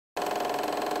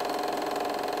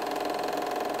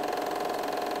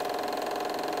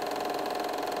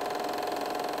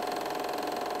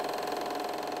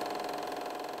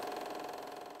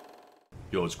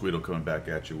Yo, it's Guido coming back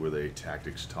at you with a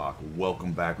Tactics Talk.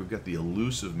 Welcome back. We've got the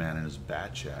Elusive Man in his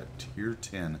Bat Chat, Tier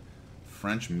 10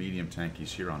 French medium tank.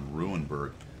 He's here on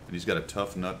Ruinberg, and he's got a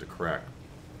tough nut to crack.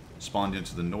 Spawned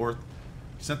into the north.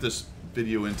 He sent this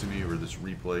video into me, or this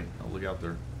replay. Oh, look out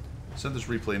there. Sent this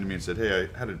replay into me and said, hey,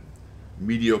 I had a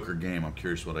mediocre game. I'm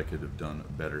curious what I could have done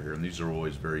better here. And these are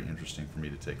always very interesting for me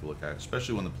to take a look at,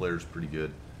 especially when the player's pretty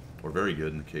good, or very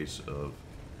good in the case of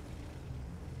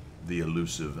the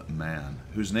Elusive Man,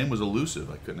 whose name was Elusive.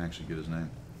 I couldn't actually get his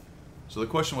name. So the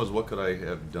question was, what could I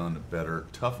have done better?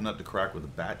 Tough nut to crack with a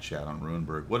Bat Chat on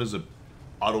Ruinberg. What is a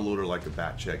autoloader like a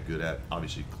Bat Chat good at?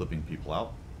 Obviously clipping people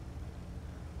out.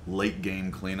 Late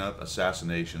game cleanup,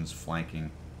 assassinations, flanking,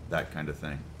 that kind of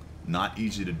thing. Not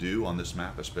easy to do on this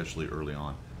map, especially early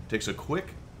on. Takes a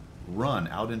quick run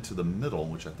out into the middle,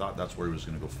 which I thought that's where he was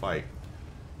going to go fight,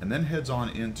 and then heads on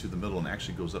into the middle and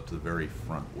actually goes up to the very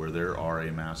front where there are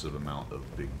a massive amount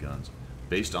of big guns.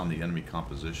 Based on the enemy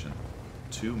composition,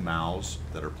 2 MAUs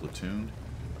that are platooned,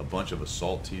 a bunch of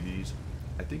assault TDs,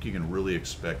 I think you can really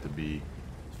expect to be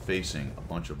facing a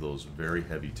bunch of those very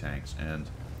heavy tanks. And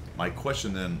my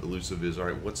question then, Elusive, is, all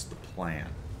right, what's the plan?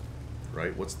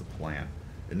 Right? What's the plan?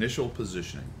 Initial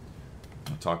positioning.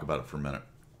 I'll talk about it for a minute.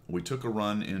 We took a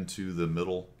run into the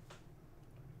middle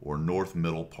or north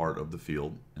middle part of the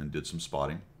field and did some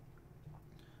spotting.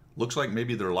 Looks like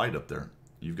maybe they're light up there.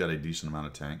 You've got a decent amount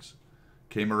of tanks.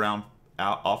 Came around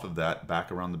out off of that,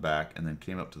 back around the back, and then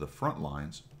came up to the front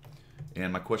lines.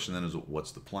 And my question then is, what's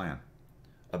the plan?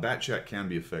 A Bat Chat can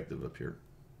be effective up here.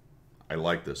 I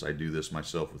like this. I do this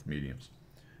myself with mediums.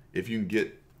 If you can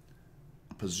get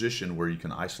a position where you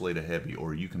can isolate a heavy,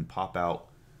 or you can pop out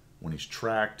when he's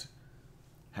tracked,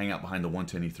 hang out behind the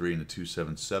 110E3 and the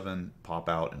 277, pop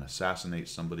out and assassinate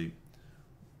somebody.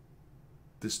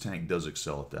 This tank does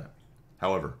excel at that.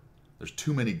 However, there's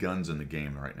too many guns in the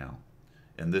game right now.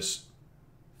 And this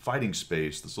fighting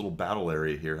space, this little battle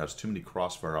area here, has too many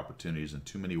crossfire opportunities and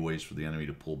too many ways for the enemy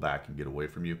to pull back and get away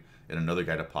from you, and another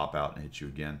guy to pop out and hit you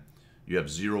again. You have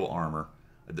 0 armor.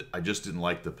 I just didn't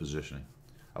like the positioning.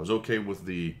 I was okay with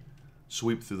the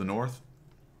sweep through the north.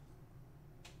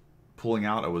 Pulling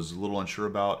out, I was a little unsure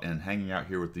about, and hanging out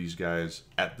here with these guys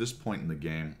at this point in the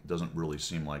game doesn't really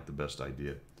seem like the best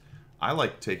idea. I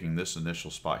like taking this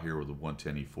initial spot here where the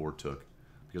 110E4 took,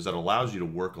 because that allows you to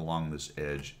work along this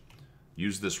edge,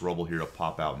 use this rubble here to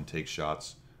pop out and take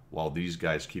shots while these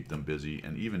guys keep them busy,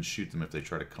 and even shoot them if they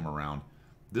try to come around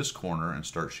this corner and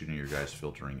start shooting your guys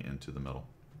filtering into the middle.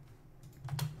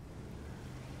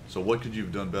 So what could you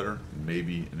have done better?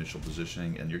 Maybe initial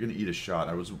positioning, and you're going to eat a shot.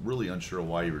 I was really unsure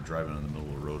why you were driving in the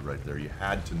middle of the road right there. You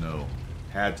had to know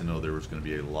there was going to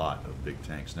be a lot of big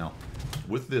tanks. Now,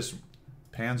 with this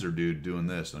Panzer dude doing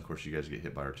this, and of course you guys get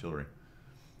hit by artillery,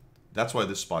 that's why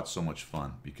this spot's so much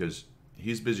fun, because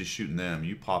he's busy shooting them.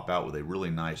 You pop out with a really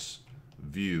nice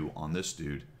view on this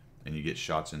dude, and you get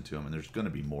shots into him, and there's going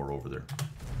to be more over there.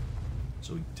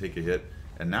 So we take a hit,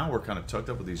 and now we're kind of tucked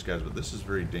up with these guys, but this is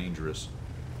very dangerous.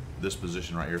 This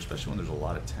position right here, especially when there's a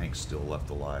lot of tanks still left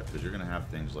alive, because you're going to have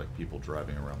things like people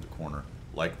driving around the corner,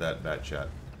 like that Bat Chat,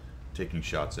 taking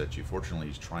shots at you. Fortunately,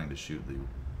 he's trying to shoot the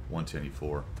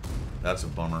 110E4. That's a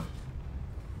bummer.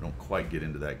 We don't quite get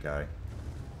into that guy,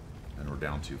 and we're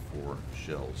down to 4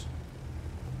 shells.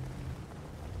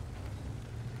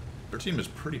 Their team is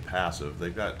pretty passive.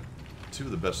 They've got 2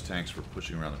 of the best tanks for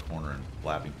pushing around the corner and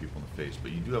blapping people in the face,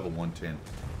 but you do have a 110E3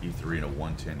 and a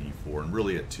 110E4, and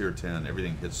really at tier 10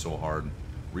 everything hits so hard and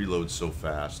reloads so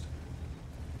fast.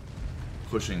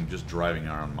 Pushing, just driving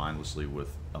around mindlessly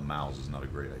with a mouse is not a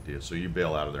great idea, so you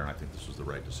bail out of there, and I think this was the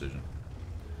right decision.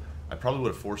 I probably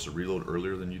would have forced a reload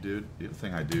earlier than you did. The other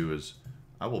thing I do is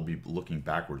I will be looking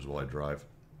backwards while I drive.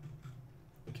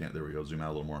 There we go, zoom out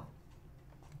a little more.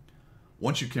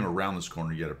 Once you came around this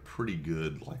corner, you had a pretty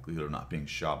good likelihood of not being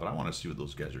shot, but I want to see what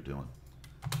those guys are doing.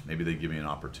 Maybe they give me an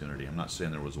opportunity. I'm not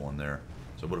saying there was one there,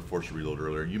 so I would have forced a reload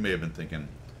earlier. You may have been thinking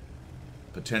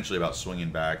potentially about swinging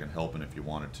back and helping if you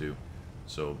wanted to.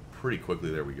 So pretty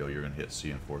quickly, there we go. You're going to hit C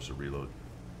and force a reload.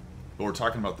 But we're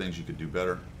talking about things you could do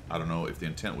better. I don't know. If the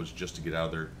intent was just to get out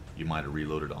of there, you might have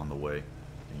reloaded on the way,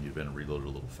 and you've been reloaded a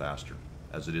little faster.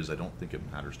 As it is, I don't think it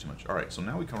matters too much. All right, so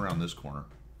now we come around this corner.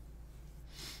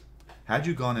 Had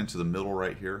you gone into the middle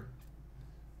right here,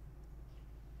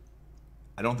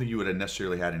 I don't think you would have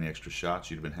necessarily had any extra shots.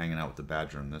 You'd have been hanging out with the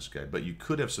Badger and this guy. But you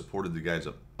could have supported the guys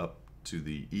up to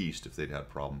the east if they'd had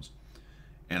problems.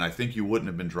 And I think you wouldn't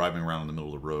have been driving around in the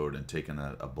middle of the road and taking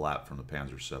a blap from the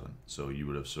Panzer 7. So you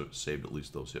would have saved at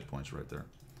least those hit points right there.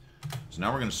 So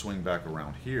now we're going to swing back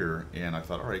around here. And I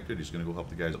thought, all right, good. He's going to go help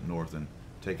the guys up north and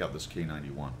take out this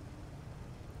K91.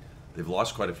 They've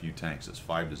lost quite a few tanks. It's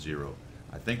 5-0.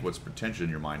 I think what's potentially in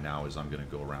your mind now is I'm going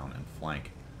to go around and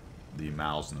flank the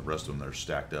Maus and the rest of them that are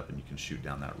stacked up, and you can shoot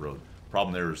down that road.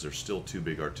 Problem there is there's still 2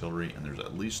 big artillery, and there's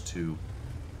at least 2,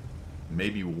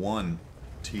 maybe 1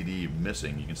 TD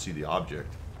missing. You can see the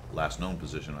object, last known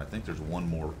position. I think there's 1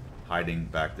 more hiding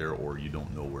back there, or you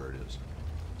don't know where it is.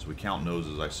 So we count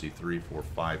noses. I see 3, 4,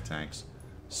 5 tanks,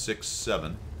 6,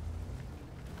 7.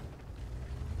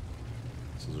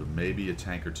 So there may be a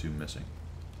tank or 2 missing.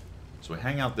 So we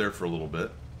hang out there for a little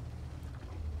bit.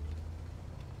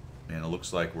 And it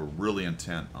looks like we're really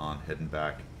intent on heading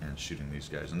back and shooting these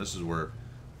guys. And this is where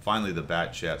finally the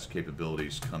Bat Chat's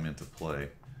capabilities come into play.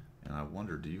 And I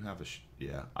wonder, do you have a...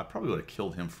 yeah, I probably would have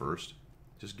killed him first.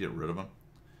 Just get rid of him.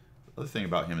 The other thing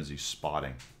about him is he's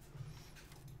spotting.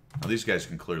 Now these guys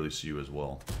can clearly see you as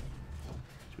well. So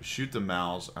we shoot the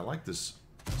Maus. I like this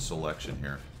selection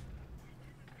here.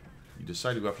 You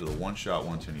decide to go after the one-shot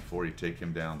 124. You take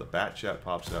him down. The Bat Chat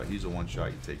pops out. He's a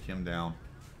one-shot. You take him down.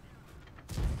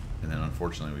 And then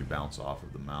unfortunately we bounce off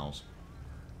of the Maus.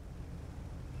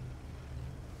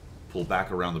 Pull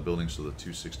back around the building so the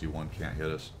 261 can't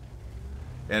hit us.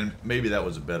 And maybe that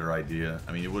was a better idea.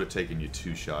 I mean, it would have taken you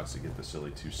 2 shots to get the silly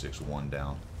 261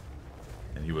 down.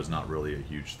 And he was not really a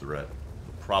huge threat.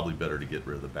 But probably better to get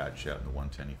rid of the Bat Chat and the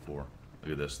 124.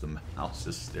 Look at this. The Maus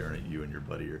is staring at you and your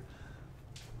buddy here.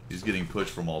 He's getting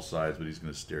pushed from all sides, but he's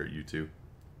going to stare at you too.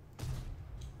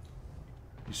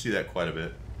 You see that quite a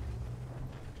bit.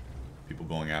 People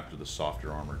going after the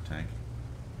softer armored tank.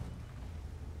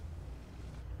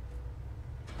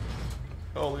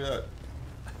 Oh, look at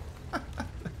that.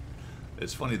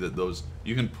 It's funny that those...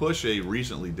 you can push a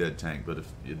recently dead tank, but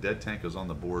if a dead tank is on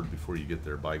the board before you get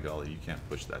there, by golly, you can't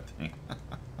push that tank.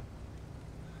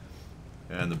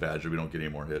 And the Badger, we don't get any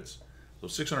more hits. So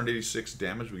 686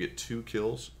 damage, we get 2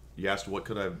 kills. You asked what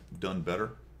could I have done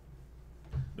better?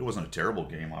 It wasn't a terrible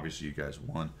game. Obviously, you guys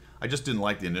won. I just didn't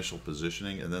like the initial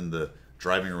positioning and then the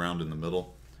driving around in the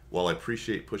middle. While I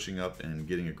appreciate pushing up and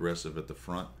getting aggressive at the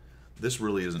front, this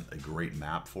really isn't a great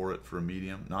map for it for a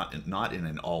medium. Not in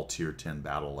an all tier 10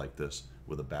 battle like this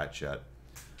with a Bat Chat.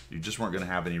 You just weren't going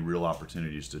to have any real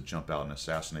opportunities to jump out and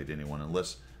assassinate anyone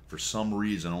unless for some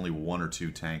reason only 1 or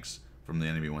 2 tanks from the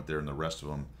enemy went there and the rest of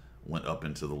them went up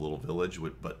into the little village.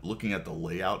 But looking at the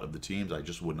layout of the teams, I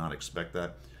just would not expect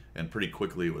that. And pretty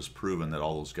quickly it was proven that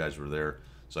all those guys were there.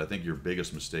 So I think your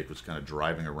biggest mistake was kind of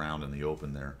driving around in the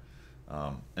open there.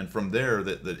 And from there,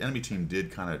 the enemy team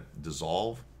did kind of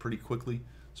dissolve pretty quickly.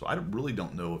 So I really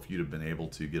don't know if you'd have been able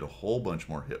to get a whole bunch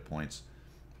more hit points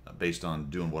based on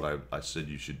doing what I said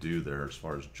you should do there as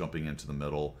far as jumping into the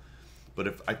middle.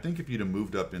 But I think if you'd have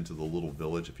moved up into the little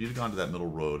village, if you'd have gone to that middle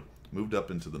road, moved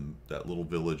up into that little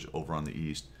village over on the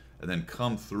east, and then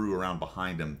come through around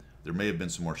behind him, there may have been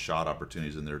some more shot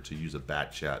opportunities in there to use a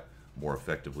Bat Chat more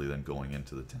effectively than going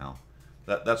into the town.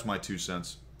 That's my 2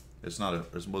 cents. It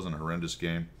wasn't a horrendous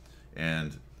game,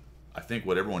 and I think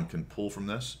what everyone can pull from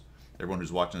this, everyone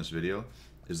who's watching this video,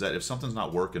 is that if something's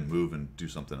not working, move and do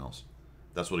something else.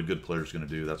 That's what a good player is going to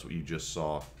do. That's what you just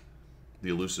saw the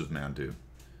elusive man do.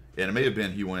 And it may have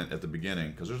been he went at the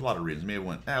beginning, because there's a lot of reasons. He may have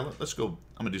went, let's go,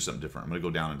 I'm going to do something different. I'm going to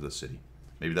go down into the city.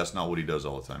 Maybe that's not what he does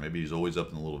all the time. Maybe he's always up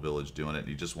in the little village doing it, and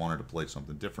he just wanted to play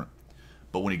something different.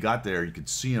 But when he got there, you could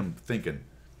see him thinking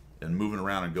and moving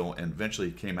around and going, and eventually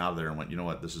he came out of there and went, you know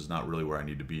what, this is not really where I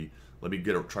need to be. Let me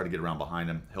try to get around behind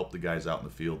him, help the guys out in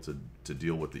the field to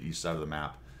deal with the east side of the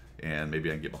map, and maybe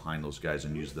I can get behind those guys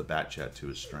and use the Bat Chat to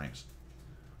his strengths.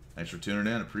 Thanks for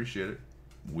tuning in. Appreciate it.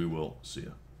 We will see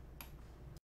you.